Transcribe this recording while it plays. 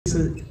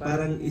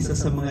parang isa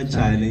sa mga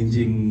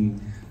challenging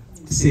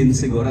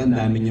scenes siguro, ang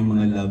dami yung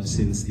mga love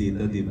scenes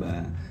dito, di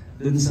ba?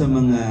 Dun sa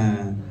mga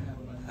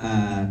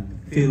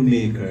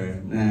filmmaker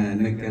na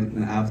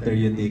after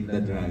you take the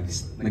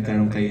drugs,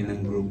 nagkaroon kayo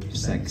ng group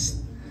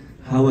sex.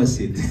 How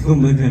was it?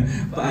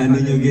 Paano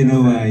nyo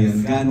ginawa yun?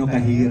 Gaano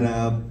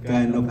kahirap?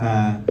 Gaano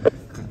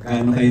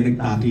kayo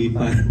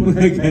nagtakipan?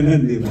 Mga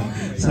ganun, di ba?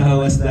 So how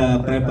was the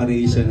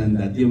preparation and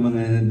that? Yung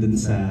mga nandun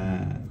sa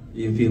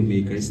yung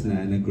filmmakers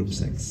na group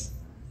sex.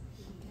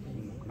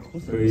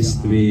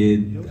 First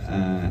with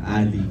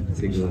Ali,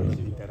 siguro.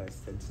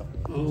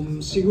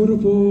 Siguro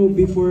po,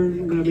 before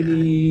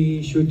namin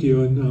i-shoot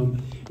yun,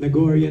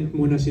 nag-orient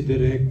muna si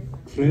Direk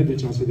Fred at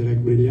saka si Direk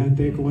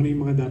Brillante kung ano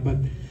yung mga dapat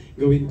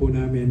gawin po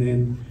namin.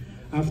 And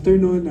after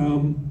nun,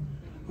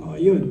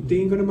 yun,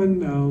 tingin ko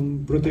naman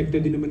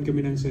protected din naman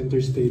kami ng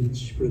center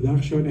stage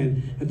production,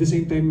 and at the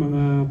same time,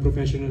 mga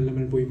professional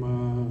naman po yung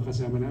mga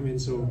kasama namin.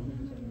 So,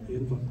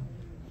 yun po.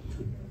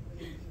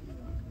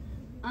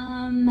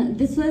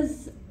 This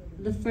was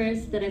the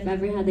first that I've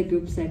ever had a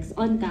group sex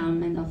on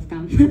cam and off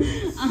cam.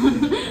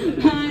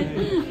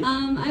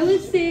 I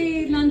would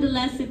say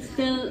nonetheless it's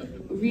still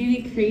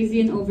really crazy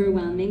and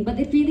overwhelming, but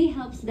it really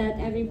helps that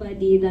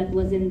everybody that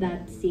was in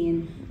that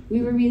scene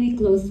we were really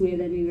close with,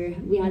 and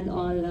we had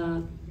all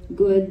a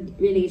good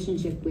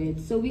relationship with.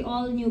 So we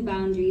all knew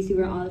boundaries, we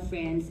were all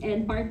friends,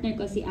 and partner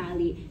ko si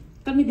Ali.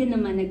 Kami din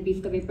naman,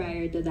 nag-beef kami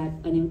prior to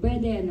that, anong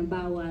pwede, anong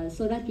bawal,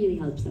 so that really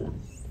helps a lot.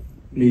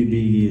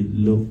 Maybe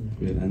Luke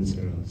will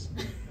answer us.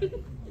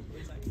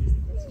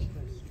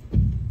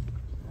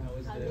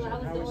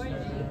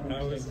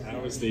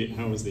 How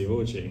was the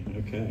orgy?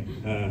 Okay.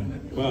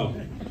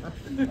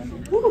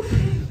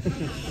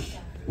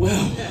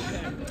 Well,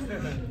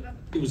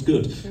 it was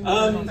good.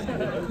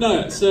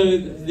 No, so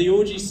the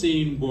orgy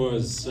scene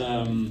was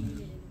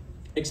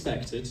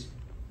expected.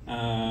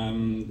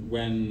 When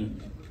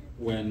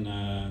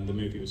the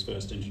movie was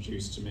first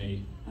introduced to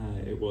me,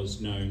 it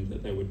was known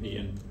that there would be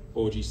an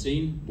orgy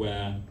scene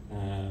where,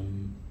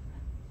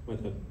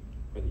 whether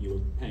you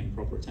were paying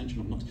proper attention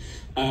or not,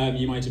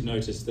 you might have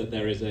noticed that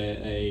there is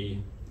a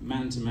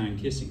man-to-man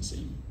kissing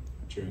scene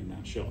during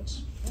that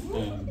shot.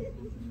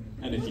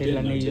 And if you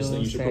didn't notice,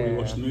 then you should probably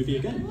watch the movie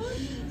again.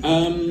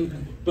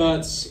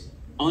 But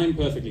I'm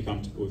perfectly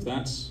comfortable with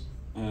that.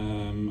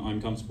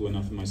 I'm comfortable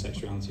enough in my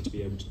sexuality to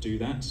be able to do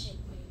that.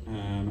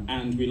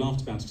 And we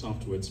laughed about it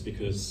afterwards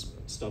because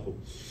stubble.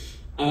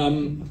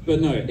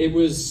 But no,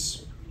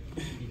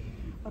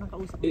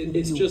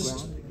 it's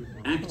just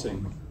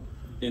acting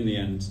in the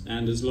end.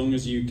 And as long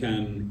as you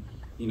can,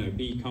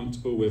 be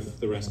comfortable with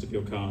the rest of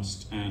your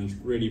cast and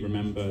really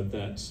remember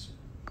that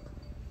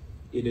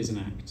it is an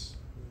act.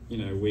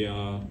 We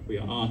are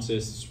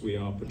artists, we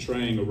are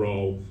portraying a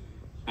role,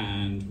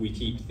 and we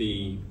keep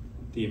the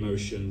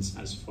emotions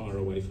as far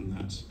away from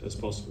that as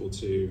possible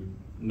to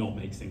not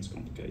make things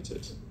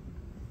complicated.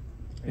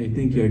 I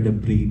think you're the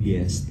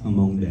prettiest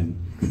among them.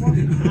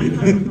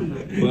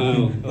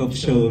 Well, of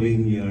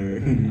showing your.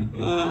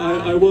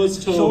 I was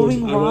told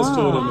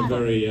I'm a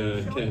very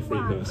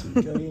carefree person.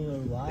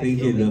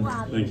 Thank you,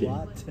 Doc. Thank you.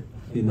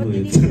 You know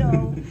it.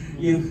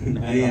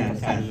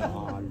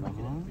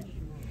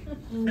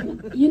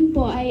 Yun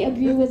po, I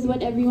agree with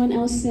what everyone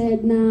else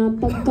said na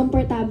pag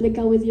komportable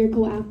ka with your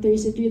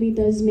co-actors, it really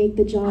does make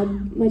the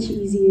job much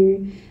easier.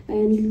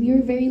 And we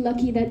were very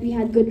lucky that we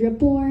had good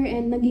rapport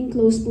and naging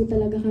close po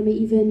talaga kami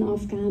even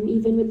off-cam,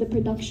 even with the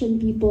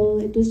production people.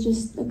 It was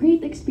just a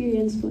great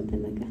experience po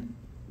talaga.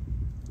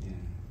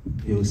 Yeah.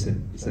 Josef,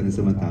 isa na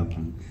sa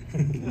matapang.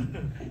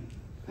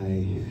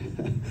 Hi.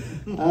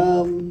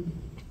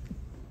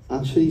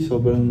 Actually,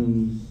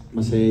 sobrang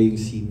masaya yung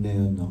scene na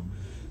yun, no?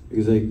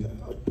 Because like,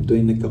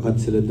 tuwing nagka-cut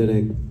sila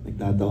direct,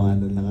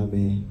 nagtatawanan lang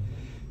kami.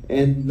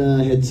 And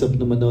heads up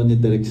naman ako ni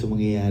direct sa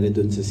mangyayari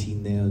doon sa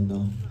scene na yun,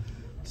 no?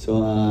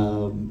 So,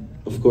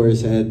 of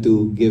course, I had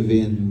to give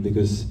in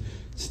because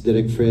it's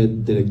Direct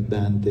Fred, Direct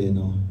Dante,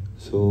 no?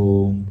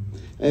 So,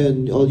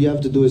 and all you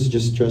have to do is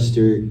just trust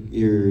your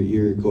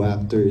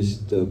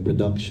co-actors, the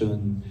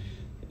production,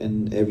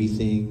 and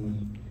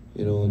everything.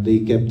 They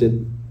kept it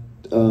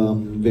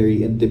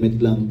very intimate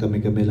lang,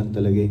 kami-kami lang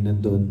talaga yung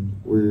nandun.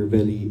 We're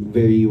very,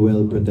 very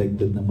well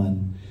protected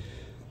naman.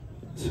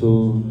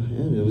 So,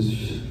 yeah, it was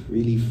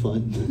really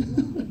fun.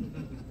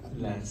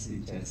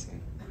 Lastly, Chesca.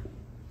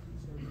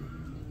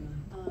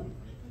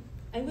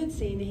 I would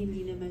say na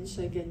hindi naman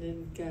siya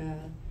ganun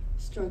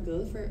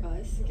ka-struggle for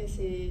us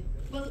kasi,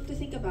 well, to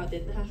think about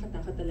it,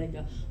 nakakataka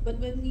talaga. But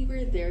when we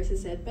were there sa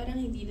set, parang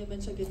hindi naman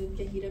siya ganun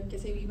kahirap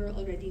kasi we were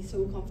already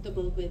so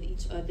comfortable with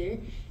each other.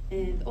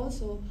 And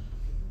also,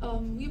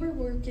 we were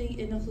working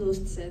in a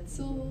closed set,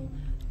 so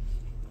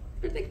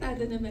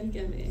protektado naman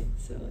kami.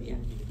 So,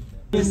 yeah.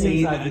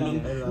 Kasi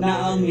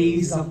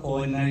na-amaze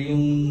ako na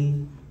yung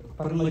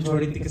parang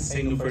majority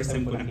kasi nung first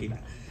time ko nakita.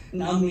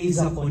 Na-amaze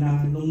ako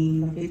na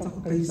nung nakita ko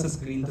kayo sa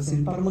screen, tapos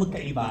parang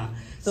magkaiba.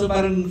 So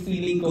parang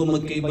feeling ko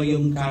magkaiba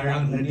yung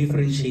character,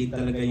 na-differentiate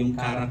talaga yung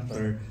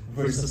character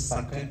versus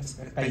sa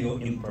kayo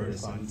in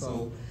person.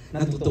 So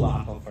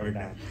natutuwa ako for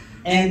that.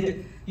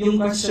 And yung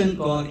question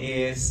ko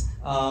is,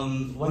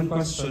 one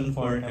question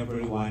for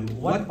everyone.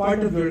 What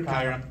part of your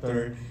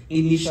character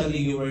initially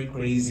you were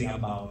crazy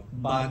about,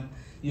 but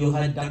you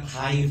had that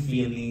high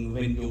feeling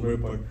when you were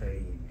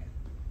portraying it?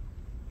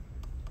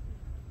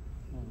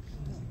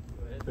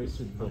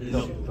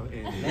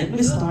 Let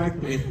me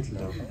start with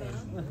Lo.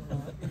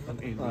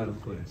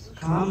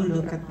 Come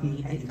look at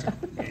me.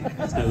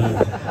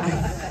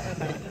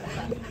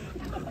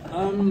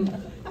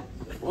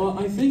 Well,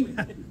 I think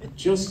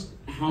just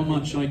how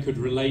much I could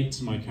relate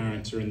to my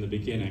character in the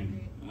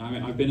beginning. I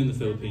mean, I've been in the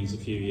Philippines a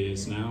few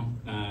years now,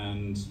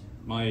 and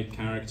my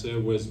character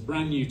was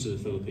brand new to the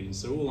Philippines,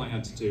 so all I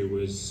had to do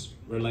was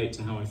relate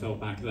to how I felt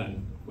back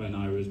then, when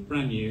I was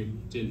brand new,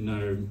 didn't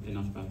know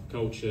enough about the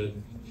culture,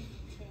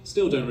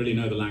 still don't really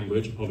know the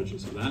language,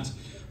 apologies for that,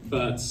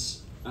 but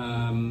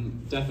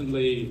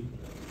definitely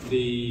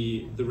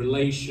the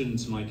relation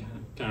to my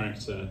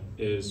character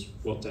is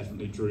what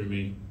definitely drew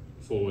me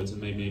forwards and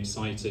made me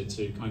excited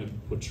to kind of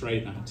portray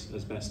that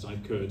as best I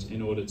could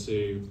in order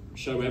to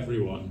show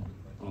everyone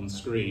on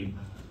screen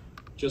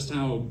just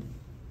how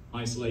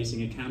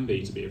isolating it can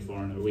be to be a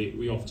foreigner.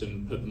 We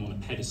often put them on a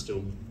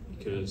pedestal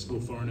because a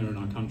foreigner in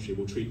our country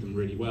will treat them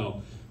really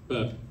well,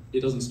 but it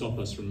doesn't stop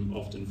us from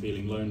often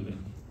feeling lonely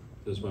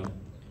as well.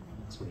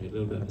 Sorry, a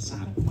little bit of a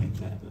sad point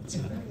there, but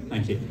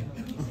thank you.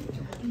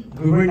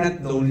 We were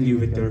not lonely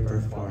with your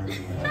performance.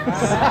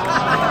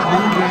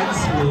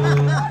 Congrats, Lo.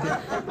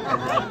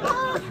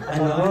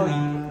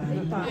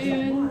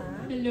 Ayun.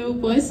 Hello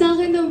po. Sa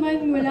akin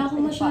naman, wala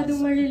akong masyadong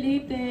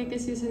ma-relate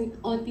kasi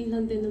onti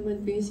lang din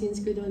naman po yung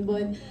scenes ko doon.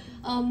 But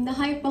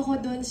na-hype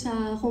ako doon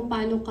sa kung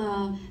paano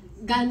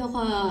gaano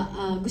ka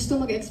gusto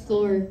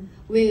mag-explore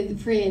with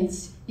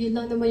friends. Yun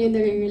lang naman yung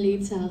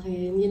nare-relate sa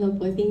akin. Yun lang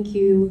po. Thank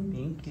you.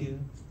 Thank you.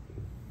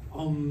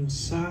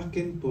 Sa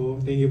akin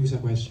po, thank you po sa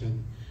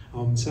question.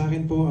 Sa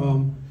akin po,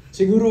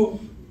 siguro,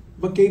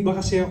 magkaiba ako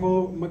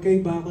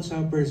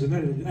sa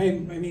personal.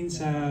 I mean,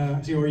 si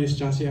Orius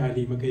tsaka si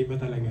Ali, magkaiba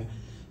talaga.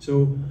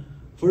 So,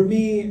 for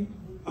me,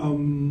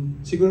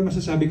 siguro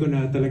masasabi ko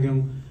na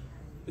talagang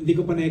hindi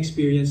ko pa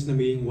na-experience na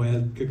maging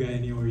wild kagaya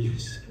ni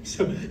Orius.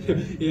 So,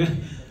 yeah.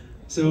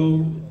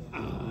 So,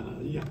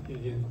 yeah.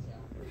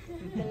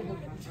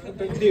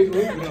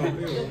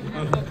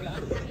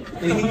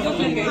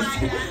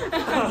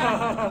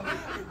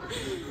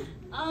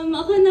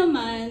 Ako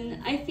naman,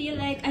 I feel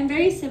like I'm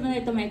very similar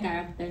to my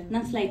character.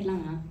 Nang slight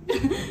lang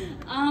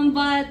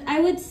but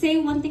I would say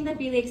one thing that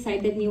really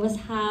excited me was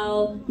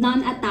how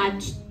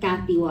non-attached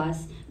Kathy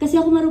was. Kasi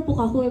ako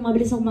marupok ako,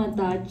 mabilis ako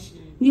ma-attach.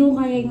 Hindi ko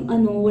kaya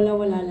yung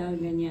wala-wala lang,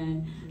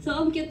 ganyan. So,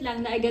 ang cute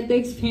lang na I get to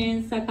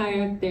experience sa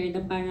character na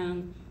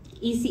parang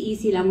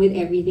easy-easy lang with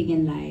everything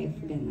in life.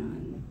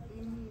 Ganon.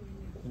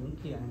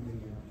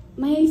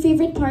 My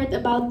favorite part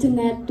about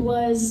Tonette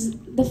was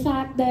the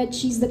fact that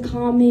she's the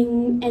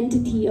calming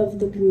entity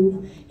of the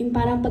group. Yung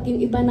parang pag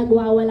yung iba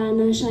nagwawala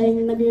na, siya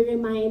yung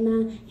nagre-remind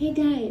na, hey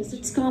guys,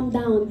 let's calm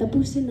down,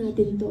 tapusin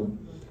natin to.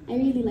 I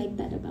really like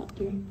that about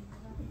her.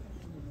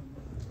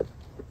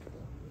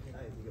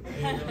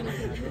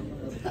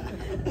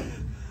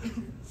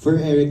 For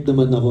Eric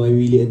naman ako, I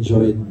really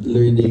enjoyed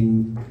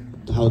learning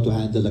how to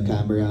handle a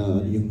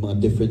camera, yung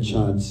mga different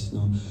shots.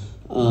 No?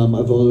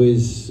 I've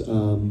always,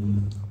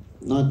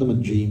 not naman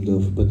dreamed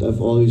of, but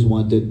I've always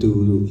wanted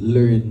to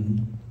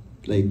learn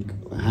like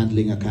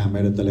handling a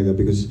camera talaga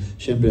because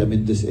syempre I'm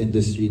in this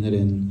industry na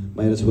rin,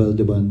 might as well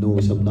diba know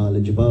some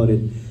knowledge about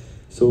it.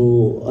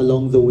 So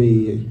along the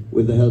way,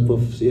 with the help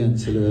of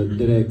sila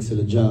Direk,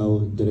 sila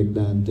Jao, Direk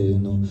Dante, you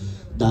know,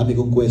 dami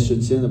kong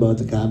questions yan about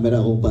the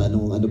camera, kung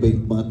paano, ano ba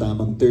yung mga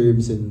tamang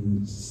terms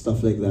and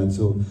stuff like that.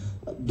 So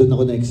doon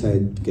ako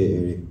na-excite kay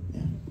Eric.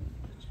 Yeah.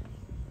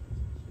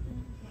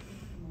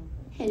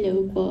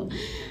 Hello po.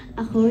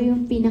 Ako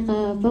yung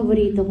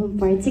pinaka-paborito kong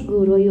part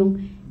siguro yung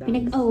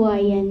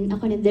pinag-awayan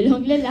ako ng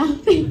dalawang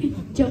lalaki.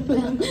 Joke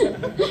lang.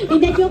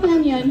 Hindi, joke lang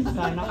yun.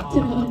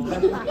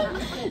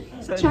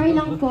 Char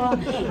lang po.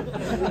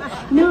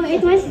 No,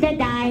 it was the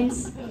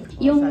dance.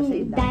 Yung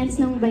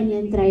dance ng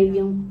Banyan Tribe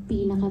yung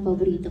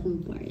pinaka-paborito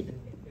kong part.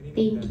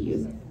 Thank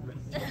you.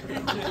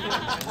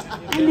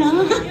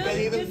 Ano?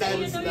 Kaninong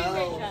dance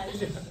daw?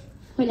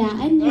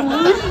 Hulaan nyo.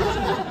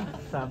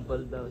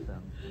 Sample daw,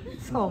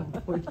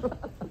 sample.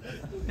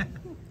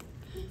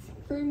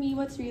 For me,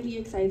 what's really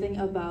exciting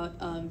about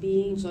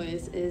being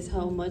Joyce is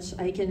how much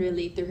I can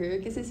relate to her.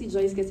 Kasi si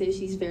Joyce kasi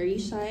she's very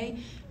shy,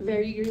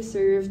 very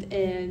reserved,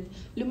 and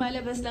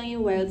lumalabas lang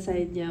yung wild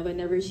side niya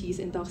whenever she's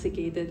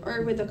intoxicated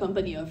or with the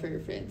company of her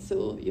friends.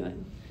 So,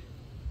 yun.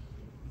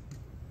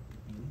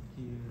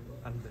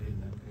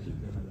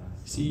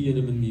 Si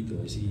naman dito,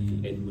 si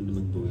Edmund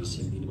naman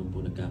boys, hindi naman po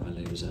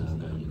nagkakalayo sa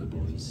ugali ko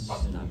boys.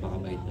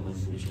 Napakabait naman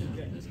po siya.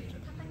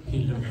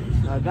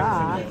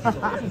 Talaga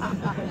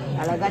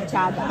talaga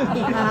tsada.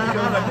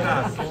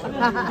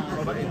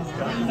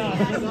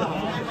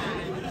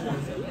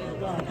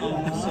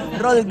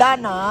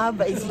 Roldan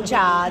bait si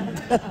Chad.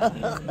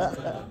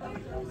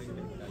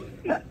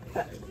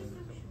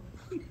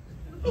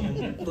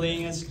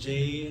 Playing as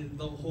Jay, his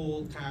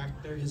whole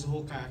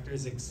character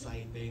is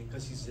exciting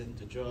because he's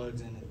into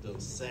drugs and into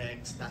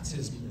sex. That's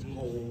his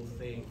whole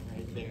thing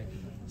right there.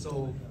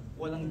 So,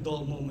 walang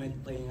dull moment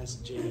playing as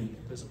Jay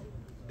because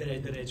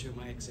dire-diretso yung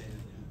mga eksena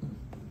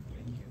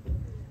niya.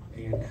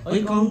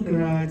 Oy,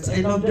 congrats!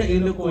 I love the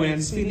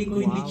eloquence. Feeling ko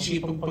hindi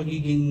cheap ang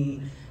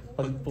pagiging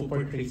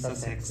pagpo-portray sa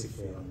sexy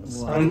films.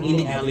 Wow. Parang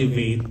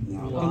in-elevate.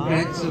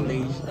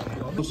 Congratulations!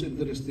 Most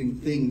interesting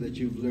thing that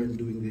you've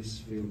learned doing this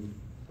film,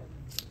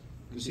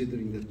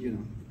 considering that, you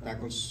know,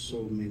 tackles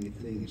so many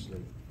things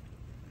like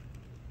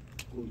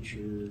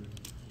culture,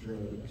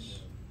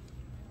 drugs,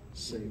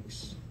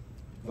 sex,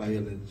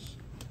 violence.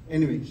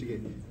 Anyway, sige.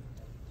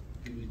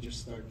 Can we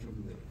just start from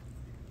there?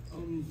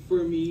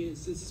 For me,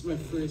 since it's my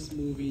first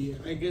movie,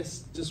 I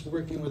guess just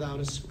working without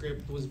a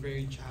script was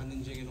very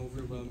challenging and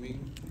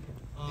overwhelming.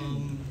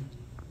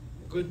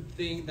 Good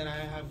thing that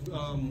I have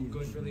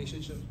good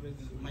relationships with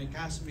my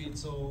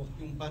castmates, so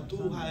yung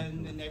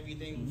batuhan and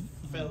everything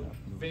felt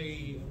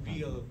very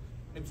real.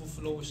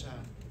 Nagfo-flow siya.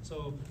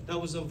 So that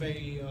was a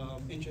very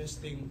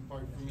interesting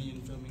part for me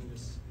in filming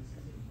this.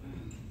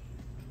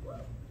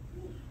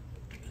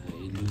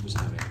 Yun din po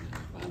sa akin,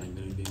 parang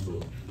ganun din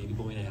po. Hindi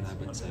po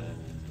kinahirapan sa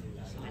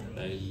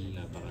dahil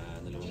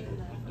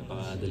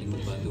napakadaling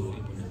magbaduhan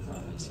po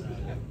ng isip.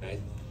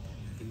 Kahit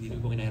hindi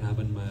po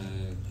kinahirapan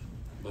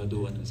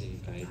magbaduhan kasi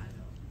kahit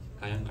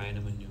kayang-kaya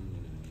naman yung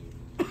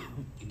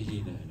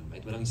hindi na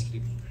kahit walang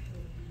script.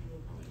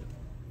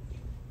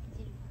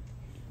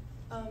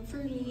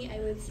 For me, I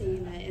would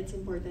say that it's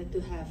important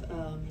to have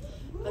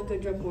a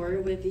good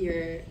rapport with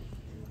your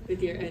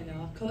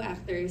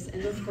co-actors,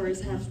 and of course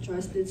have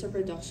trust in sa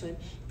production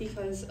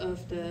because of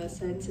the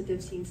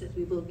sensitive scenes that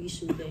we will be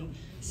shooting.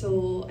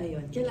 So,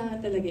 ayun,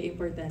 kailangan talaga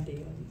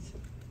importante yun.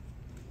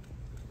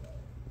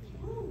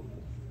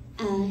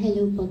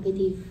 Hello po, good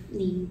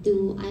evening.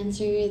 To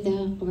answer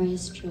the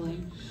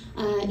question,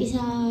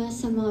 isa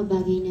sa mga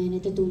bagay na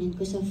natutunan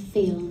ko sa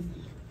film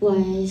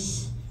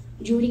was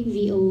during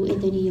VO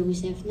ito ni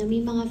Josef na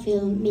may mga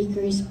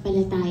filmmakers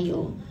pala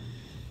tayo,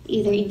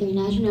 either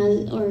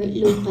international or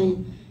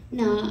local,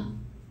 na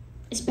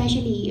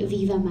especially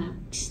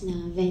Vivamax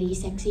na very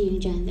sexy yung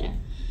genre,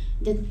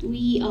 that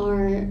we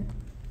are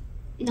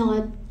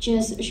not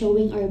just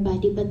showing our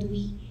body but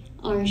we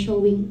are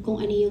showing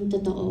kung ano yung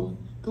totoo,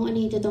 kung ano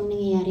yung totoong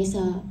nangyayari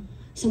sa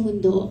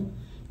mundo.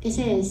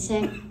 Kasi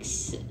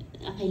sex,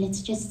 okay,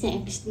 let's just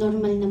sex,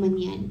 normal naman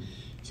yan.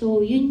 So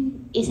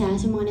yun isa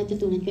sa mga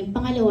natutunan ko.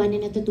 Pangalawa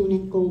na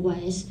natutunan ko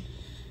was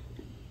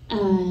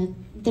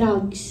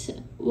drugs,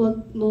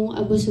 wag mong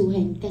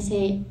abusuhin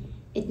kasi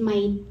it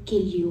might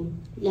kill you,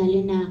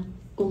 lalo na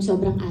kung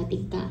sobrang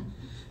addict ka.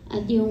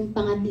 At yung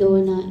pangatlo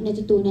na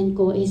natutunan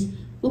ko is,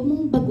 huwag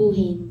mong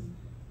baguhin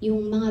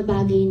yung mga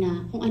bagay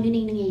na kung ano na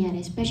yung nangyayari,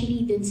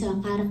 especially dun sa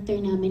character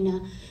namin na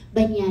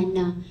Banyan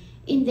na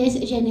in this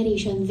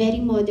generation,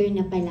 very modern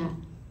na pala,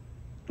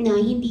 na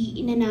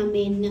hindi na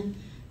namin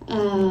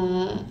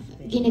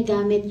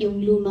ginagamit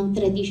yung lumang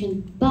tradition,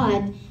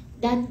 but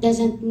that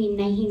doesn't mean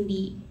na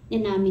hindi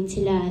na namin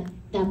sila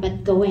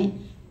dapat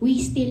gawin. We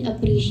still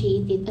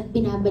appreciate it at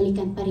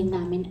binabalikan pa rin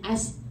namin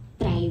as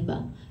tribe.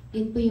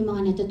 Yun po yung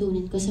mga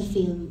natutunan ko sa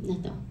film na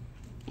to.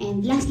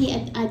 And lastly,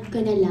 add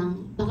ko na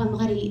lang, baka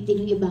makarelate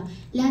din yung iba,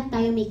 lahat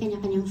tayo may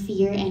kanya-kanyang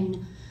fear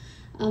and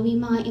may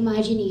mga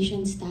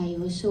imaginations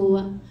tayo. So,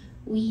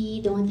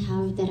 we don't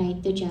have the right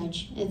to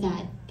judge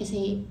that.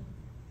 Kasi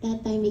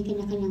lahat tayo may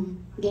kanya-kanyang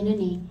ganun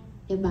eh.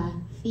 Diba?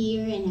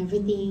 Fear and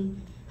everything,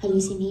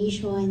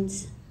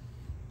 hallucinations,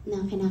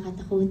 na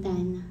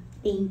kinakatakutan.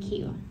 Thank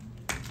you.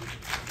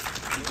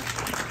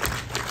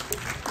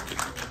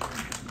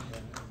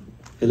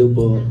 Hello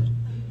po.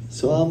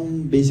 So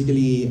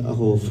basically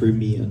ako, for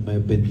me, in my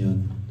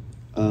opinion,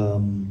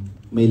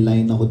 may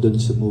line ako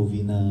dun sa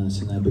movie na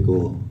sinabi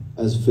ko,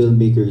 as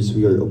filmmakers,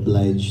 we are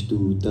obliged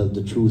to tell the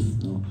truth,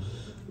 no?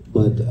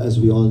 But as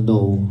we all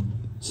know,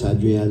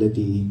 sad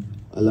reality,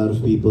 a lot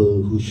of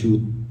people who shoot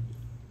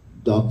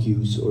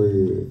docus or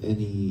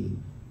any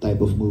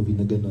type of movie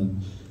na ganun,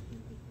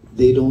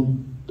 they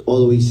don't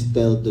always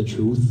tell the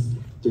truth.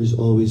 There's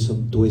always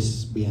some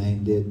twists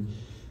behind it,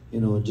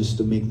 you know, just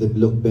to make them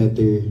look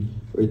better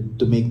or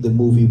to make the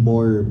movie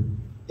more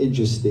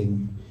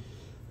interesting.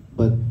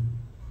 But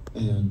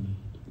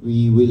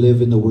we live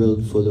in a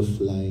world full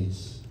of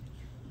lies.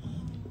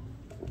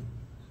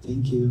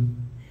 Thank you.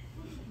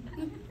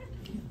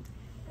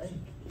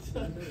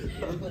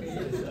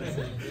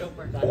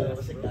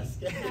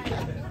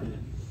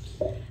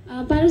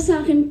 Para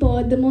sa akin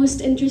po, the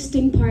most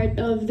interesting part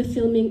of the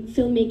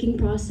filmmaking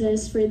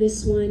process for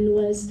this one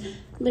was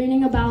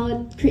learning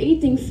about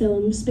creating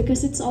films,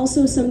 because it's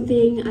also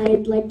something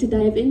I'd like to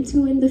dive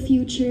into in the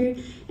future,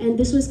 and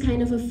this was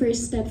kind of a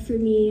first step for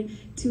me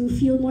to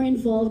feel more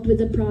involved with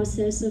the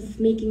process of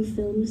making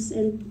films,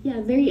 and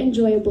yeah, very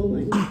enjoyable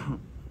one.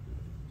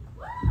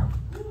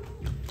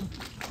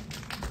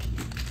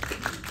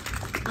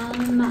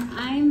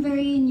 I'm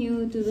very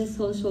new to this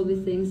whole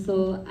showbiz thing,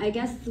 so I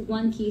guess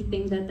one key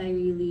thing that I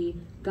really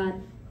got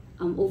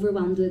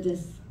overwhelmed with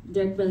is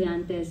Dirk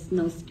Brillante's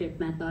no script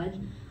method.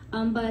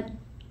 But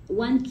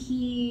one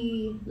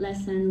key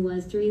lesson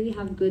was to really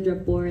have good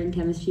rapport and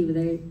chemistry with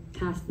their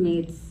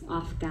castmates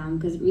off cam,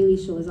 because it really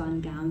shows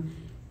on cam.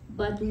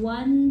 But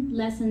one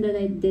lesson that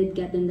I did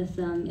get in the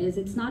film is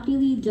it's not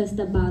really just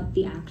about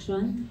the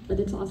action,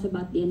 but it's also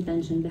about the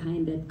intention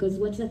behind it.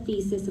 Because what's the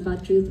thesis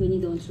about truth when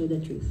you don't show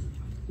the truth?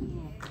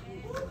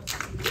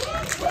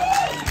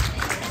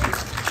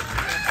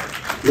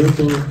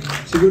 Loto,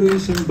 siguro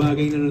isang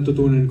bagay na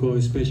natutunan ko,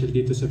 especially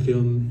dito sa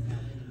film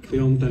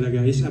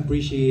talaga, is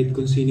appreciate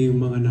kung sino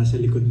yung mga nasa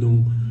likod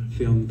ng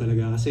film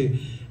talaga. Kasi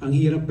ang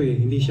hirap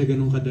hindi siya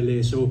ganun kadali.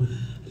 So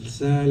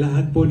sa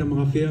lahat po ng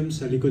mga film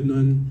sa likod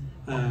nun,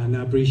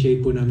 na-appreciate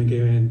po namin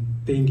kayo and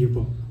thank you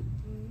po.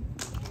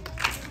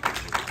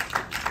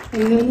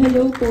 Ayun,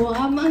 hello po.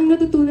 Ang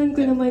natutunan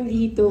ko naman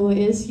dito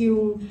is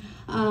yung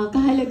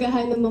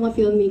kahalagahan ng mga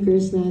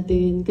filmmakers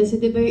natin.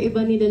 Kasi diba yung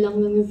iba nila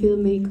lang yung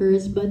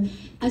filmmakers, but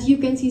as you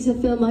can see sa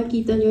film,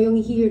 makikita nyo yung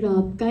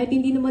hirap. Kahit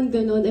hindi naman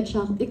ganon,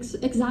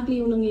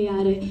 exactly yung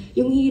nangyayari.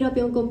 Yung hirap,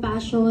 yung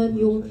compassion,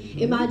 yung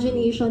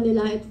imagination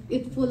nila,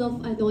 it full of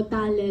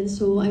talent.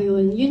 So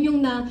ayun,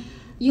 yun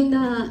yung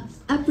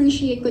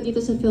na-appreciate ko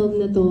dito sa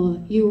film na to,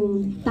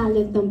 yung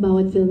talent ng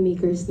bawat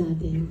filmmakers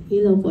natin.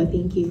 Yun lang po,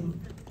 thank you.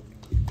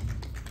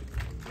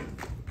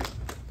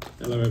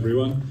 Hello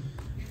everyone.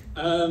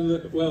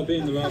 Well,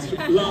 being the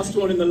last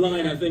one in the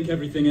line, I think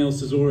everything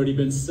else has already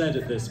been said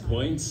at this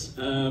point.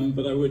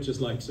 But I would just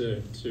like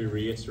to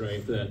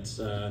reiterate that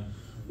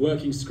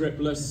working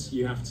scriptless,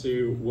 you have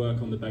to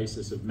work on the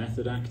basis of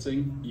method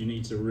acting. You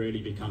need to really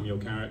become your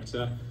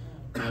character.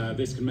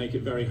 This can make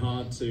it very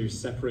hard to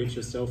separate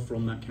yourself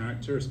from that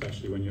character,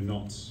 especially when you're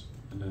not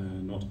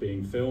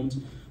being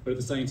filmed. But at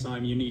the same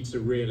time, you need to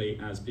really,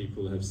 as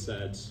people have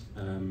said,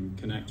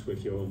 connect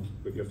with your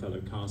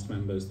fellow cast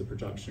members, the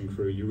production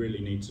crew. You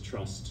really need to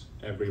trust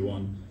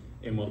everyone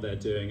in what they're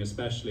doing,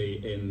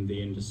 especially in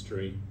the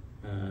industry,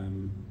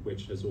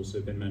 which has also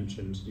been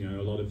mentioned. You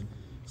know, a lot of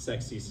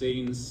sexy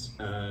scenes,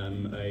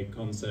 a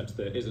concept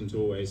that isn't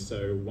always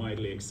so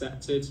widely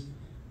accepted.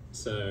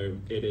 So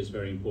it is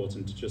very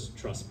important to just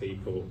trust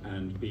people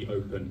and be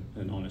open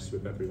and honest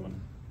with everyone.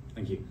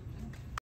 Thank you.